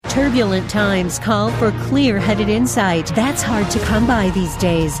Turbulent times call for clear-headed insight. That's hard to come by these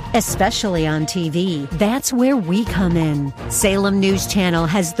days, especially on TV. That's where we come in. Salem News Channel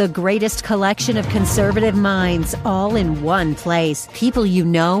has the greatest collection of conservative minds all in one place. People you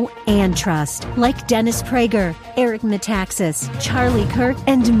know and trust, like Dennis Prager, Eric Metaxas, Charlie Kirk,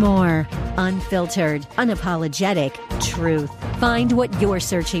 and more. Unfiltered, unapologetic truth. Find what you're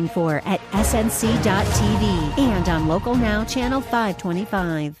searching for at snc.tv and on Local Now, Channel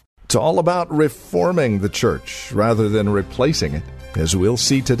 525. It's all about reforming the church rather than replacing it, as we'll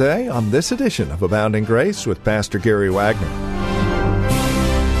see today on this edition of Abounding Grace with Pastor Gary Wagner.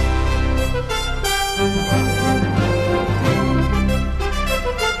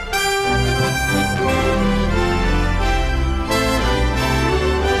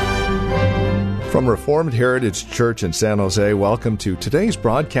 From Reformed Heritage Church in San Jose, welcome to today's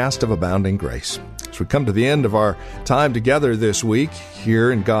broadcast of Abounding Grace. As we come to the end of our time together this week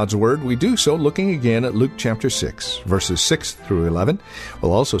here in God's Word, we do so looking again at Luke chapter 6, verses 6 through 11.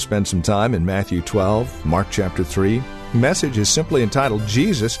 We'll also spend some time in Matthew 12, Mark chapter 3. The message is simply entitled,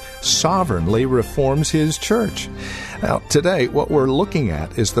 Jesus Sovereignly Reforms His Church. Now, today, what we're looking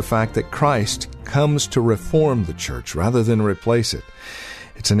at is the fact that Christ comes to reform the church rather than replace it.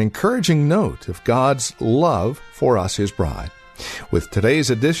 It's an encouraging note of God's love for us, His bride. With today's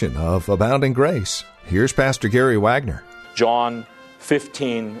edition of Abounding Grace, here's Pastor Gary Wagner. John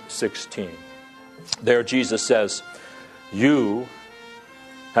 15:16. There Jesus says, "You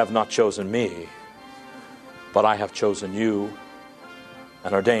have not chosen me, but I have chosen you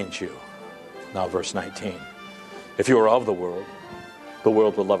and ordained you." Now verse 19. If you are of the world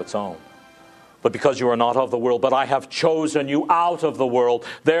would love its own. But because you are not of the world, but I have chosen you out of the world,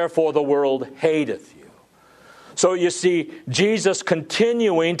 therefore the world hateth you. So you see, Jesus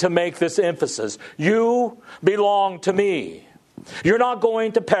continuing to make this emphasis. You belong to me. You're not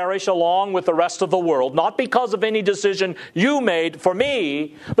going to perish along with the rest of the world, not because of any decision you made for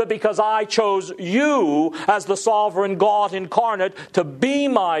me, but because I chose you as the sovereign God incarnate to be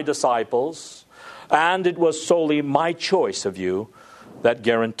my disciples. And it was solely my choice of you that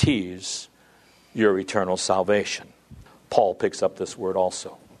guarantees your eternal salvation. Paul picks up this word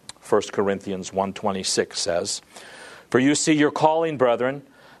also. 1 Corinthians 1:26 says, "For you see your calling, brethren,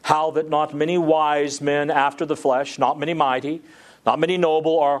 how that not many wise men after the flesh, not many mighty, not many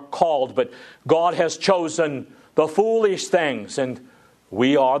noble are called, but God has chosen the foolish things," and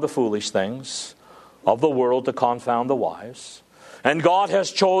we are the foolish things of the world to confound the wise. "And God has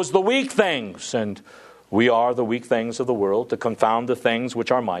chose the weak things," and we are the weak things of the world to confound the things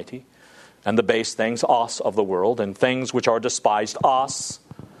which are mighty. "And the base things, us of the world, and things which are despised, us,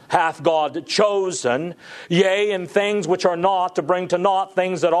 hath God chosen, yea, and things which are not, to bring to naught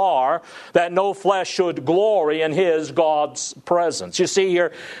things that are, that no flesh should glory in His," God's presence. You see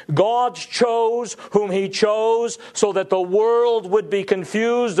here, God chose whom He chose so that the world would be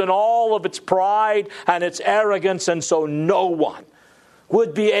confused in all of its pride and its arrogance, and so no one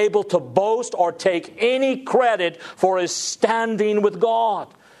would be able to boast or take any credit for his standing with God.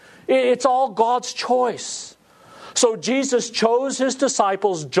 It's all God's choice. So Jesus chose His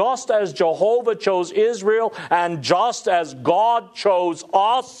disciples just as Jehovah chose Israel and just as God chose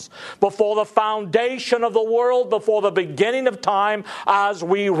us before the foundation of the world, before the beginning of time, as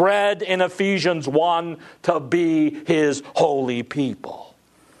we read in Ephesians 1, to be His holy people.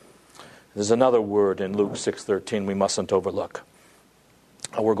 There's another word in Luke 6:13 we mustn't overlook.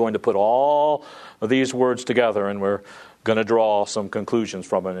 We're going to put all of these words together, and we're going to draw some conclusions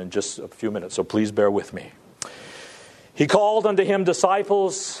from it in just a few minutes, so please bear with me. "He called unto Him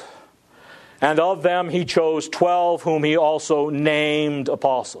disciples, and of them He chose 12, whom He also named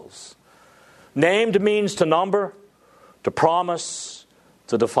apostles." Named means to number, to promise,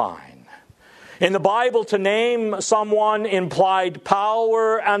 to define. In the Bible, to name someone implied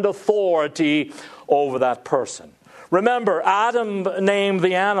power and authority over that person. Remember, Adam named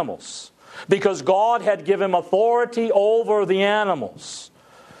the animals because God had given him authority over the animals.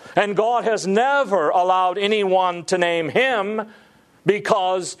 And God has never allowed anyone to name him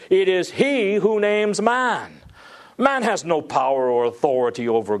because it is He who names man. Man has no power or authority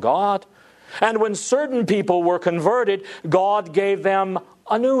over God. And when certain people were converted, God gave them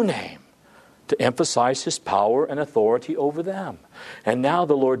a new name to emphasize His power and authority over them. And now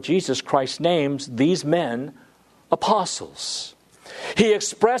the Lord Jesus Christ names these men apostles. He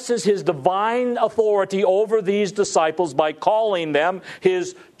expresses His divine authority over these disciples by calling them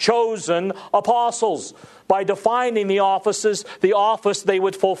His chosen apostles, by defining the office they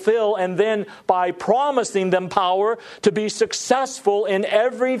would fulfill, and then by promising them power to be successful in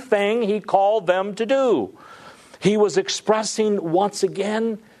everything He called them to do. He was expressing once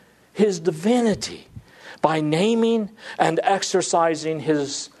again His divinity by naming and exercising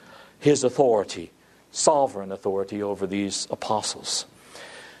His authority, sovereign authority over these apostles.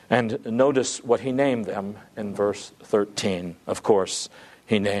 And notice what He named them in verse 13. Of course,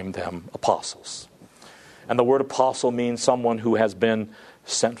 He named them apostles. And the word apostle means someone who has been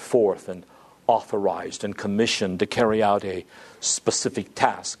sent forth and authorized and commissioned to carry out a specific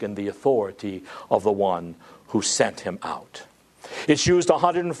task in the authority of the one who sent him out. It's used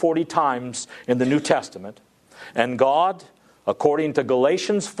 140 times in the New Testament. And God, according to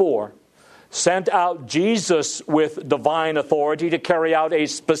Galatians 4, sent out Jesus with divine authority to carry out a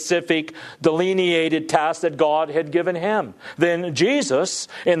specific delineated task that God had given him. Then Jesus,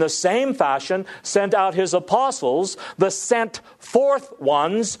 in the same fashion, sent out his apostles, the sent forth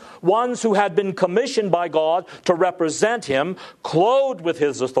ones who had been commissioned by God to represent him, clothed with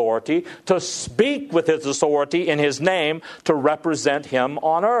his authority, to speak with his authority in his name, to represent him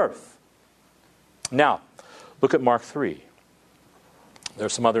on earth. Now, look at Mark 3.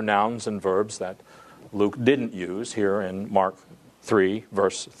 There's some other nouns and verbs that Luke didn't use here in Mark 3,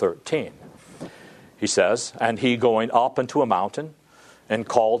 verse 13. He says, "And he going up into a mountain, and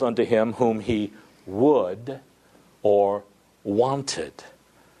called unto him whom he would," or wanted.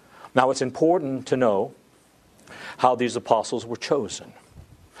 Now it's important to know how these apostles were chosen.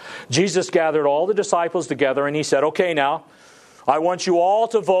 Jesus gathered all the disciples together and he said, "Okay, now, I want you all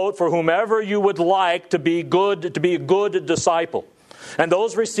to vote for whomever you would like to be a good disciple. And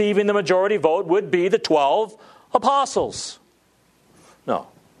those receiving the majority vote would be the 12 apostles." No,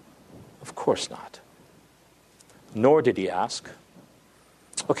 of course not. Nor did he ask,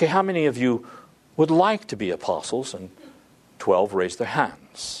 "Okay, how many of you would like to be apostles?" And 12 raised their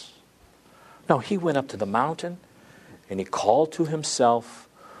hands. No, he went up to the mountain and he called to himself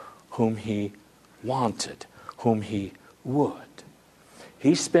whom he wanted, whom he would.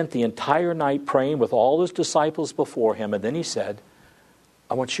 He spent the entire night praying with all his disciples before him, and then he said,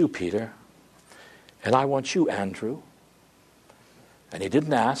 "I want you, Peter, and I want you, Andrew." And he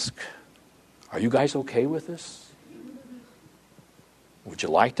didn't ask, "Are you guys okay with this? Would you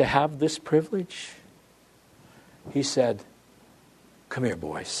like to have this privilege?" He said, "Come here,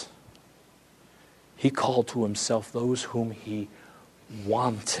 boys." He called to himself those whom he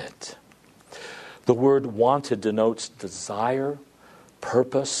wanted. The word wanted denotes desire,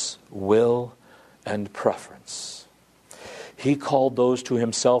 purpose, will, and preference. He called those to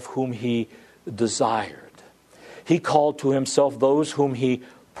himself whom he desired. He called to himself those whom he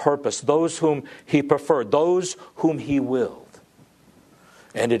purposed, those whom he preferred, those whom he willed.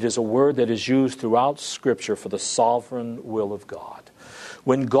 And it is a word that is used throughout Scripture for the sovereign will of God.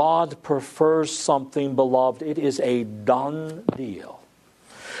 When God prefers something, beloved, it is a done deal.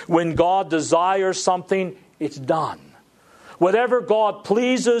 When God desires something, it's done. Whatever God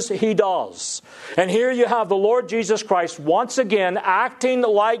pleases, He does. And here you have the Lord Jesus Christ once again acting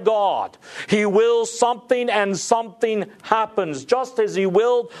like God. He wills something and something happens. Just as He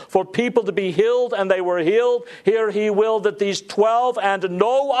willed for people to be healed and they were healed, here He willed that these 12 and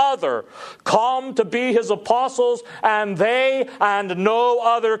no other come to be His apostles, and they and no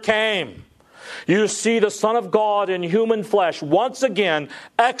other came. You see the Son of God in human flesh once again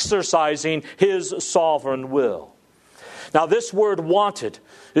exercising His sovereign will. Now this word wanted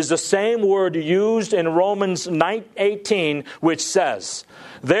is the same word used in Romans 9:18, which says,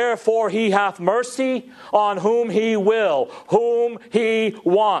 "Therefore he hath mercy on whom he will, whom he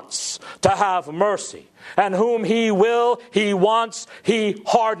wants to have mercy. And whom he will, he wants, he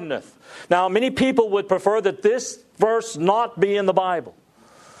hardeneth." Now many people would prefer that this verse not be in the Bible.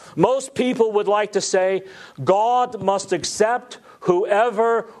 Most people would like to say, God must accept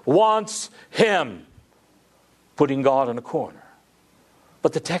whoever wants Him, putting God in a corner.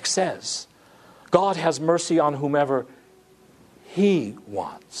 But the text says, God has mercy on whomever He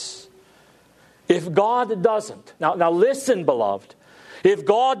wants. If God doesn't, now listen, beloved, if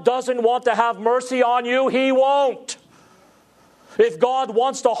God doesn't want to have mercy on you, He won't. If God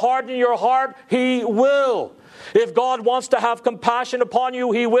wants to harden your heart, He will. If God wants to have compassion upon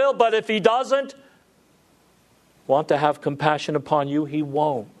you, He will. But if He doesn't want to have compassion upon you, He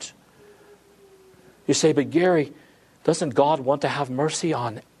won't. You say, "But Gary, doesn't God want to have mercy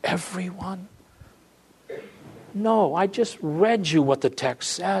on everyone?" No, I just read you what the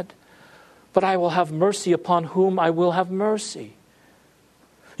text said. "But I will have mercy upon whom I will have mercy."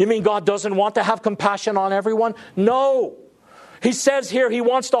 You mean God doesn't want to have compassion on everyone? No. He says here He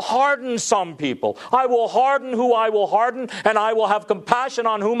wants to harden some people. "I will harden who I will harden, and I will have compassion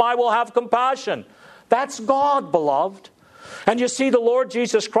on whom I will have compassion." That's God, beloved. And you see the Lord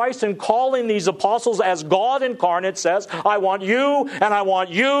Jesus Christ in calling these apostles as God incarnate says, I want you, and I want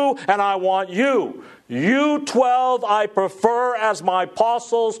you, and I want you. You 12 I prefer as my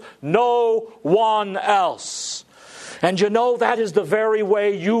apostles, no one else. And you know that is the very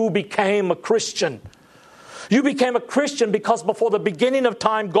way you became a Christian. You became a Christian because before the beginning of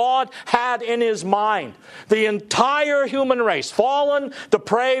time, God had in His mind the entire human race, fallen,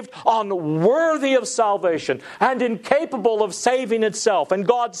 depraved, unworthy of salvation, and incapable of saving itself. And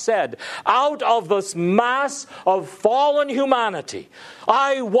God said, out of this mass of fallen humanity,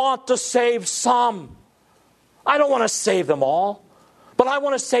 I want to save some. I don't want to save them all, but I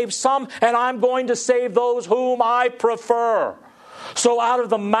want to save some, and I'm going to save those whom I prefer. So out of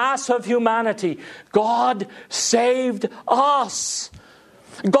the mass of humanity, God saved us.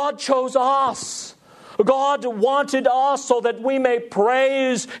 God chose us. God wanted us so that we may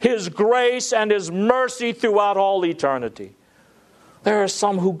praise His grace and His mercy throughout all eternity. There are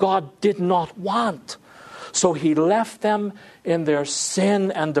some who God did not want. So He left them in their sin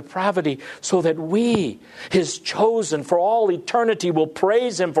and depravity so that we, His chosen for all eternity, will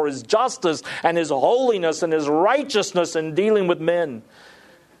praise Him for His justice and His holiness and His righteousness in dealing with men.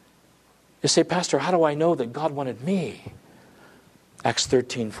 You say, Pastor, how do I know that God wanted me? Acts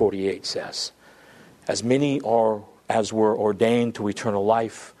 13:48 says, as many as were ordained to eternal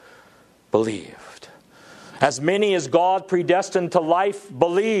life believed. As many as God predestined to life,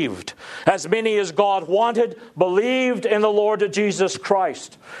 believed. As many as God wanted, believed in the Lord Jesus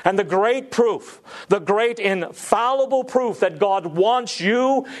Christ. And the great proof, the great infallible proof that God wants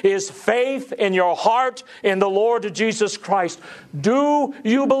you is faith in your heart in the Lord Jesus Christ. Do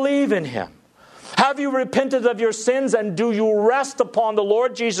you believe in Him? Have you repented of your sins, and do you rest upon the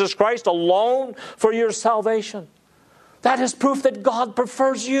Lord Jesus Christ alone for your salvation? That is proof that God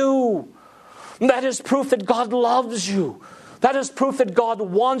prefers you. That is proof that God loves you. That is proof that God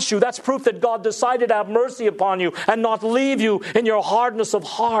wants you. That's proof that God decided to have mercy upon you and not leave you in your hardness of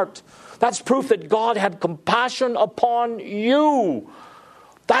heart. That's proof that God had compassion upon you.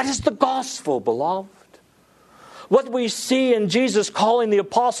 That is the gospel, beloved. What we see in Jesus calling the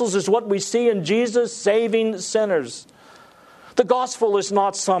apostles is what we see in Jesus saving sinners. The gospel is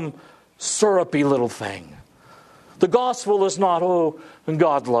not some syrupy little thing. The gospel is not, oh,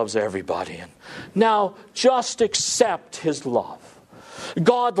 God loves everybody. And now just accept His love.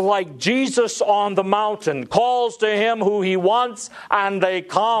 God, like Jesus on the mountain, calls to Him who He wants, and they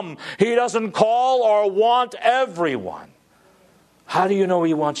come. He doesn't call or want everyone. How do you know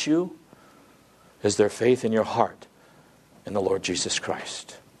He wants you? Is there faith in your heart in the Lord Jesus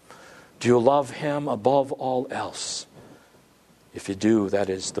Christ? Do you love Him above all else? If you do, that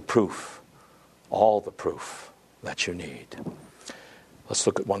is the proof, all the proof that you need. Let's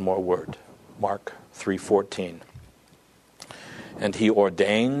look at one more word. Mark 3:14. And He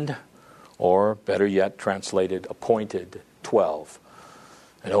ordained, or better yet translated, appointed 12.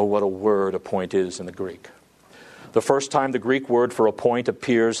 And oh, what a word appoint is in the Greek. The first time the Greek word for appoint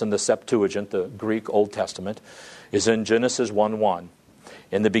appears in the Septuagint, the Greek Old Testament, is in Genesis 1:1.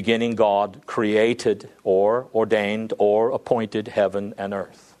 In the beginning God created, or ordained, or appointed heaven and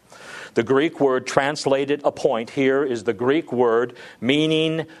earth. The Greek word translated appoint here is the Greek word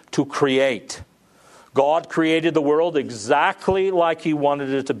meaning to create. God created the world exactly like He wanted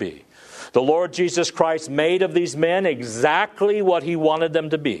it to be. The Lord Jesus Christ made of these men exactly what He wanted them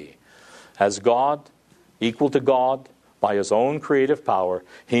to be. As God, equal to God, by His own creative power,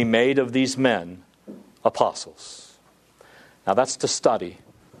 He made of these men apostles. Now that's the study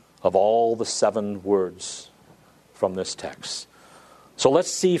of all the 7 words from this text. So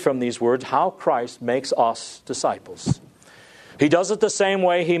let's see from these words how Christ makes us disciples. He does it the same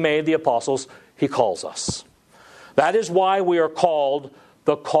way He made the apostles. He calls us. That is why we are called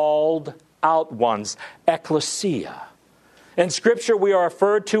the called out ones, ecclesia. In Scripture we are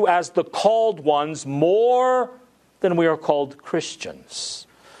referred to as the called ones more than we are called Christians.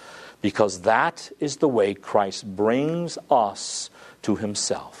 Because that is the way Christ brings us to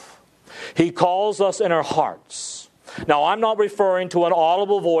Himself. He calls us in our hearts. Now, I'm not referring to an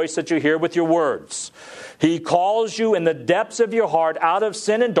audible voice that you hear with your words. He calls you in the depths of your heart out of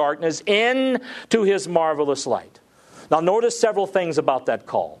sin and darkness into His marvelous light. Now, notice several things about that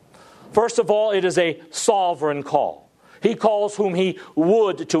call. First of all, it is a sovereign call. He calls whom He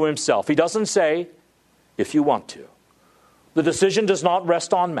would to Himself. He doesn't say, if you want to. The decision does not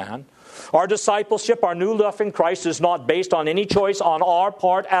rest on man. Our discipleship, our new life in Christ is not based on any choice on our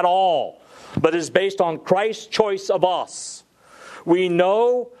part at all, but is based on Christ's choice of us. We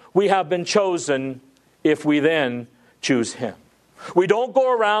know we have been chosen if we then choose Him. We don't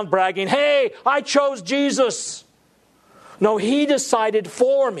go around bragging, hey, I chose Jesus. No, He decided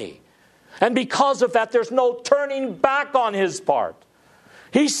for me. And because of that, there's no turning back on His part.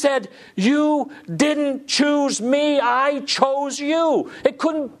 He said, you didn't choose me, I chose you. It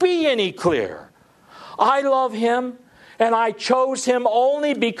couldn't be any clearer. I love Him, and I chose Him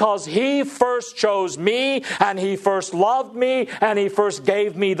only because He first chose me, and He first loved me, and He first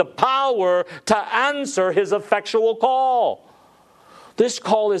gave me the power to answer His effectual call. This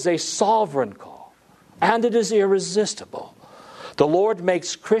call is a sovereign call, and it is irresistible. The Lord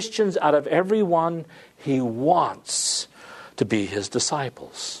makes Christians out of everyone He wants to be His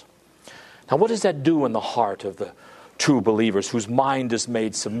disciples. Now, what does that do in the heart of the true believers whose mind is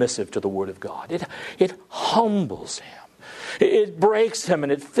made submissive to the Word of God? It humbles him. It breaks him,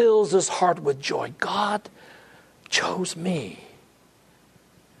 and it fills his heart with joy. God chose me.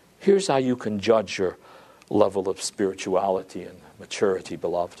 Here's how you can judge your level of spirituality and maturity,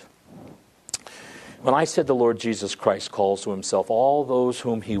 beloved. When I said the Lord Jesus Christ calls to Himself all those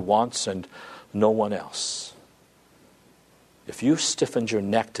whom He wants and no one else, if you stiffened your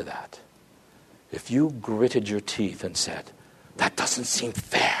neck to that, if you gritted your teeth and said, that doesn't seem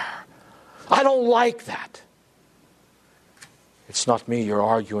fair, I don't like that, it's not me you're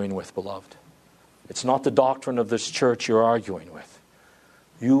arguing with, beloved. It's not the doctrine of this church you're arguing with.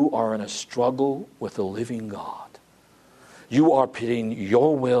 You are in a struggle with the living God. You are pitting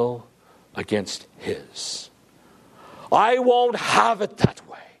your will against His. I won't have it that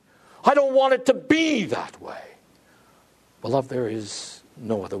way. I don't want it to be that way. Beloved, there is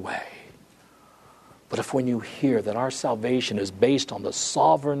no other way. But if when you hear that our salvation is based on the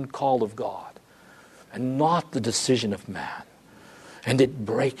sovereign call of God and not the decision of man, and it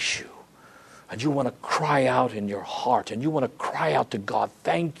breaks you, and you want to cry out in your heart, and you want to cry out to God,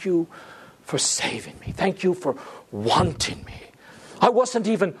 thank you for saving me. Thank you for wanting me. I wasn't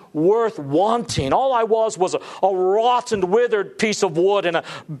even worth wanting. All I was a rotten, withered piece of wood in a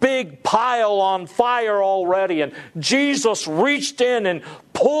big pile on fire already. And Jesus reached in and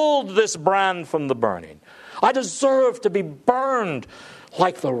pulled this brand from the burning. I deserved to be burned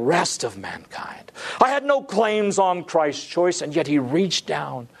like the rest of mankind. I had no claims on Christ's choice, and yet He reached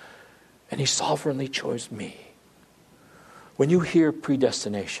down and He sovereignly chose me. When you hear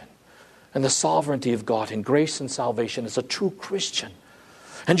predestination and the sovereignty of God in grace and salvation as a true Christian,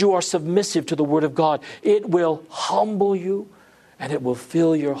 and you are submissive to the Word of God, it will humble you and it will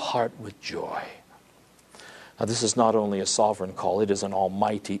fill your heart with joy. Now, this is not only a sovereign call, it is an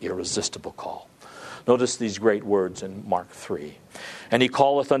almighty, irresistible call. Notice these great words in Mark 3. And He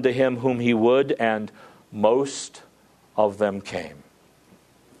calleth unto Him whom He would, and most of them came.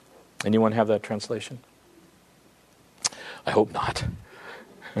 Anyone have that translation? I hope not.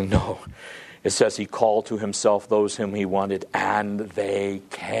 No. It says He called to Himself those whom He wanted, and they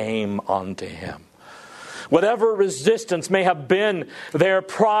came unto Him. Whatever resistance may have been there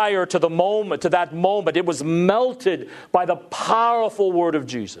prior to that moment, it was melted by the powerful word of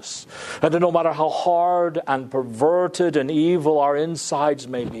Jesus. And no matter how hard and perverted and evil our insides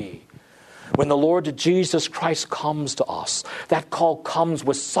may be, when the Lord Jesus Christ comes to us, that call comes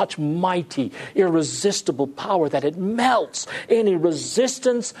with such mighty, irresistible power that it melts any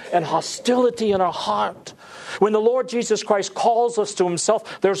resistance and hostility in our heart. When the Lord Jesus Christ calls us to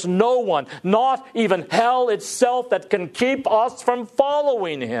Himself, there's no one, not even hell itself, that can keep us from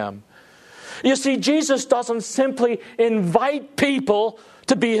following Him. You see, Jesus doesn't simply invite people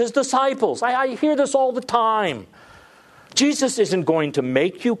to be His disciples. I hear this all the time. Jesus isn't going to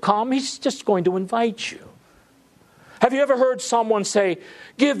make you come. He's just going to invite you. Have you ever heard someone say,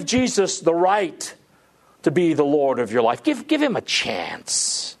 give Jesus the right to be the Lord of your life? Give Him a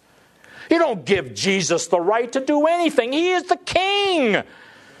chance. You don't give Jesus the right to do anything. He is the King.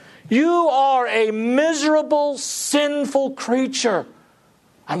 You are a miserable, sinful creature.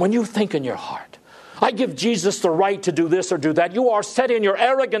 And when you think in your heart, I give Jesus the right to do this or do that, you are setting your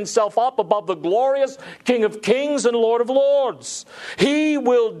arrogant self up above the glorious King of Kings and Lord of Lords. He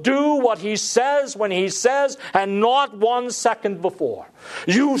will do what He says when He says, and not 1 second before.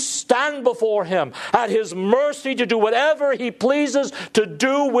 You stand before Him at His mercy to do whatever He pleases to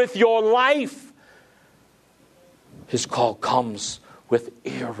do with your life. His call comes with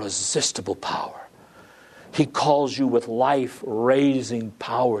irresistible power. He calls you with life-raising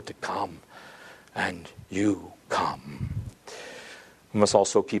power to come. And you come. We must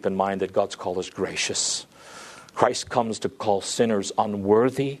also keep in mind that God's call is gracious. Christ comes to call sinners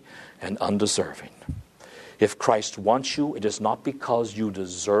unworthy and undeserving. If Christ wants you, it is not because you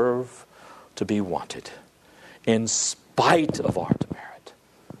deserve to be wanted. In spite of our demerit,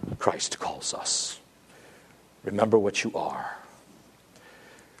 Christ calls us. Remember what you are.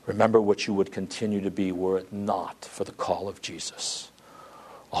 remember what you would continue to be were it not for the call of Jesus.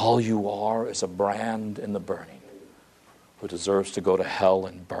 All you are is a brand in the burning who deserves to go to hell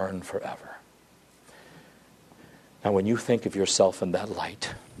and burn forever. Now, when you think of yourself in that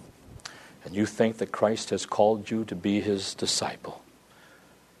light, and you think that Christ has called you to be his disciple,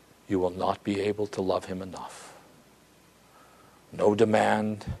 you will not be able to love him enough. No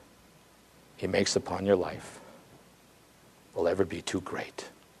demand he makes upon your life will ever be too great,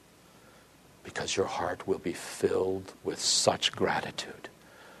 because your heart will be filled with such gratitude,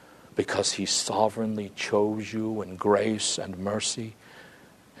 because he sovereignly chose you in grace and mercy,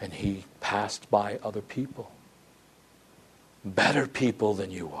 and he passed by other people, better people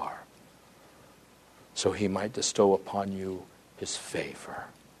than you are, so he might bestow upon you his favor.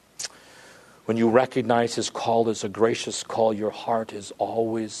 When you recognize his call as a gracious call, your heart is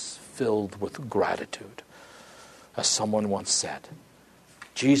always filled with gratitude. As someone once said,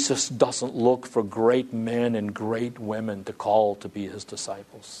 Jesus doesn't look for great men and great women to call to be his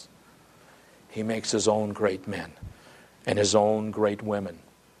disciples. He makes his own great men and his own great women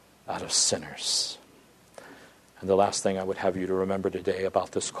out of sinners. And the last thing I would have you to remember today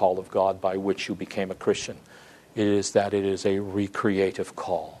about this call of God by which you became a Christian is that it is a recreative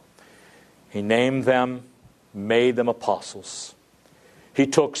call. He named them, made them apostles. He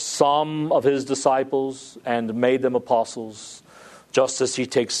took some of his disciples and made them apostles, just as he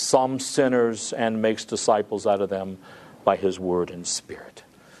takes some sinners and makes disciples out of them by his word and spirit.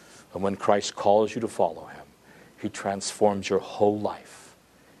 And when Christ calls you to follow him, he transforms your whole life.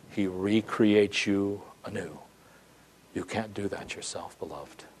 He recreates you anew. You can't do that yourself,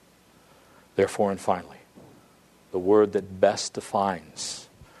 beloved. Therefore, and finally, the word that best defines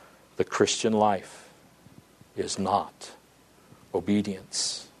the Christian life is not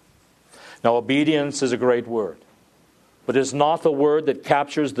obedience. Now, obedience is a great word, but it's not the word that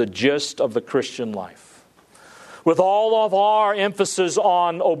captures the gist of the Christian life. With all of our emphasis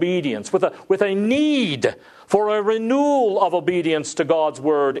on obedience, with a need for a renewal of obedience to God's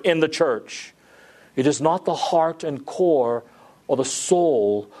word in the church, it is not the heart and core or the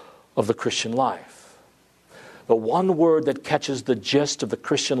soul of the Christian life. The one word that catches the gist of the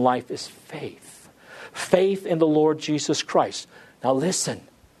Christian life is faith. Faith in the Lord Jesus Christ. Now listen,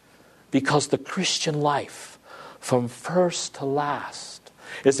 because the Christian life, from first to last,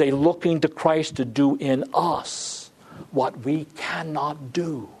 is a looking to Christ to do in us what we cannot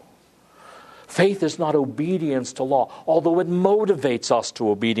do. Faith is not obedience to law, although it motivates us to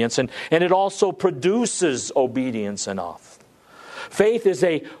obedience, and it also produces obedience in us. Faith is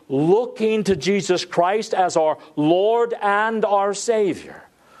a looking to Jesus Christ as our Lord and our Savior.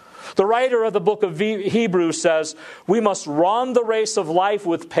 The writer of the book of Hebrews says, we must run the race of life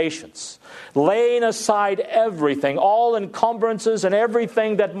with patience, laying aside everything, all encumbrances and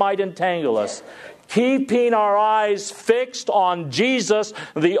everything that might entangle us, keeping our eyes fixed on Jesus,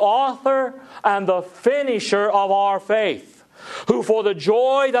 the author and the finisher of our faith, who for the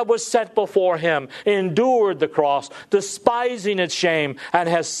joy that was set before him endured the cross, despising its shame, and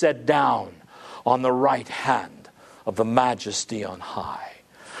has sat down on the right hand of the Majesty on high.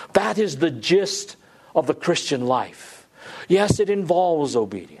 That is the gist of the Christian life. Yes, it involves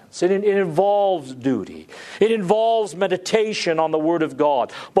obedience. It involves duty. It involves meditation on the Word of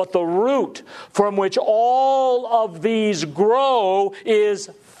God. But the root from which all of these grow is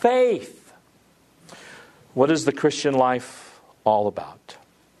faith. What is the Christian life all about?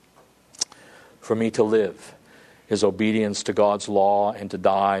 For me to live is obedience to God's law, and to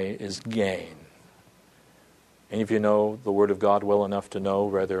die is gain. Any of you know the Word of God well enough to know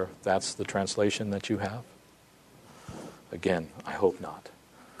whether that's the translation that you have? Again, I hope not.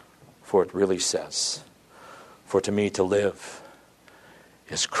 For it really says, for to me to live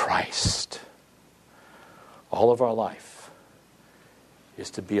is Christ. All of our life is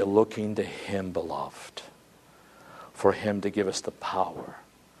to be a looking to him, beloved, for him to give us the power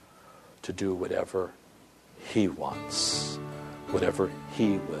to do whatever he wants, whatever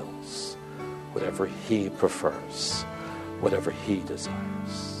he wills, whatever he prefers, whatever he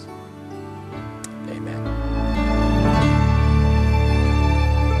desires. Amen.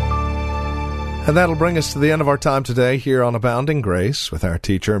 And that'll bring us to the end of our time today here on Abounding Grace with our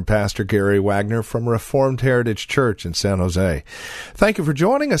teacher and pastor Gary Wagner from Reformed Heritage Church in San Jose. Thank you for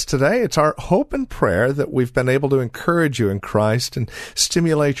joining us today. It's our hope and prayer that we've been able to encourage you in Christ and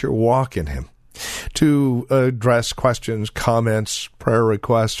stimulate your walk in him. To address questions, comments, prayer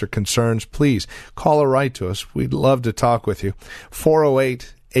requests, or concerns, please call or write to us. We'd love to talk with you.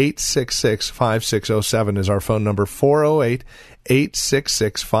 408-866-5607 is our phone number,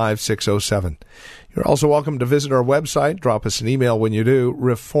 408-866-5607. You're also welcome to visit our website. Drop us an email when you do,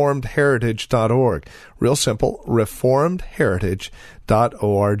 reformedheritage.org. Real simple,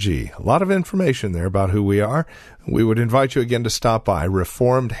 reformedheritage.org. A lot of information there about who we are. We would invite you again to stop by,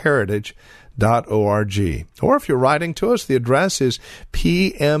 reformedheritage.org. Or if you're writing to us, the address is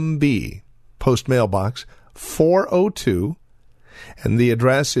PMB, Post Mailbox 402, and the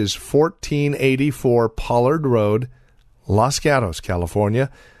address is 1484 Pollard Road, Los Gatos, California,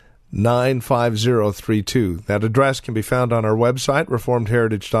 95032. That address can be found on our website,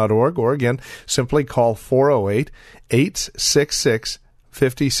 reformedheritage.org, or again, simply call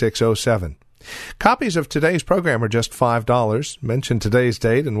 408-866-5607. Copies of today's program are just $5. Mention today's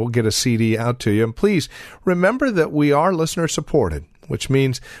date and we'll get a CD out to you. And please remember that we are listener-supported, which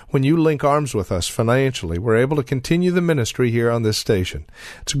means when you link arms with us financially, we're able to continue the ministry here on this station.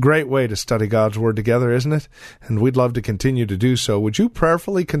 It's a great way to study God's Word together, isn't it? And we'd love to continue to do so. Would you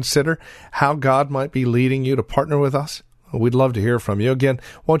prayerfully consider how God might be leading you to partner with us? We'd love to hear from you. Again,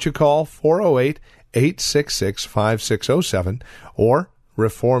 won't you call 408-866-5607 or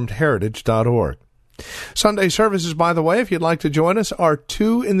reformedheritage.org. Sunday services, by the way, if you'd like to join us, are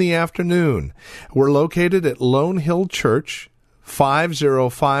 2 in the afternoon. We're located at Lone Hill Church,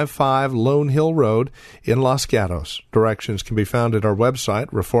 5055 Lone Hill Road in Los Gatos. Directions can be found at our website,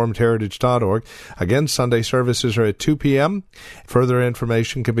 reformedheritage.org. Again, Sunday services are at 2 p.m. Further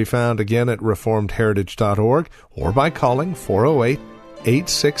information can be found again at reformedheritage.org or by calling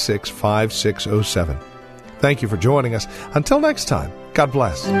 408-866-5607. Thank you for joining us. Until next time, God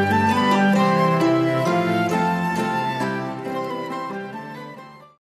bless.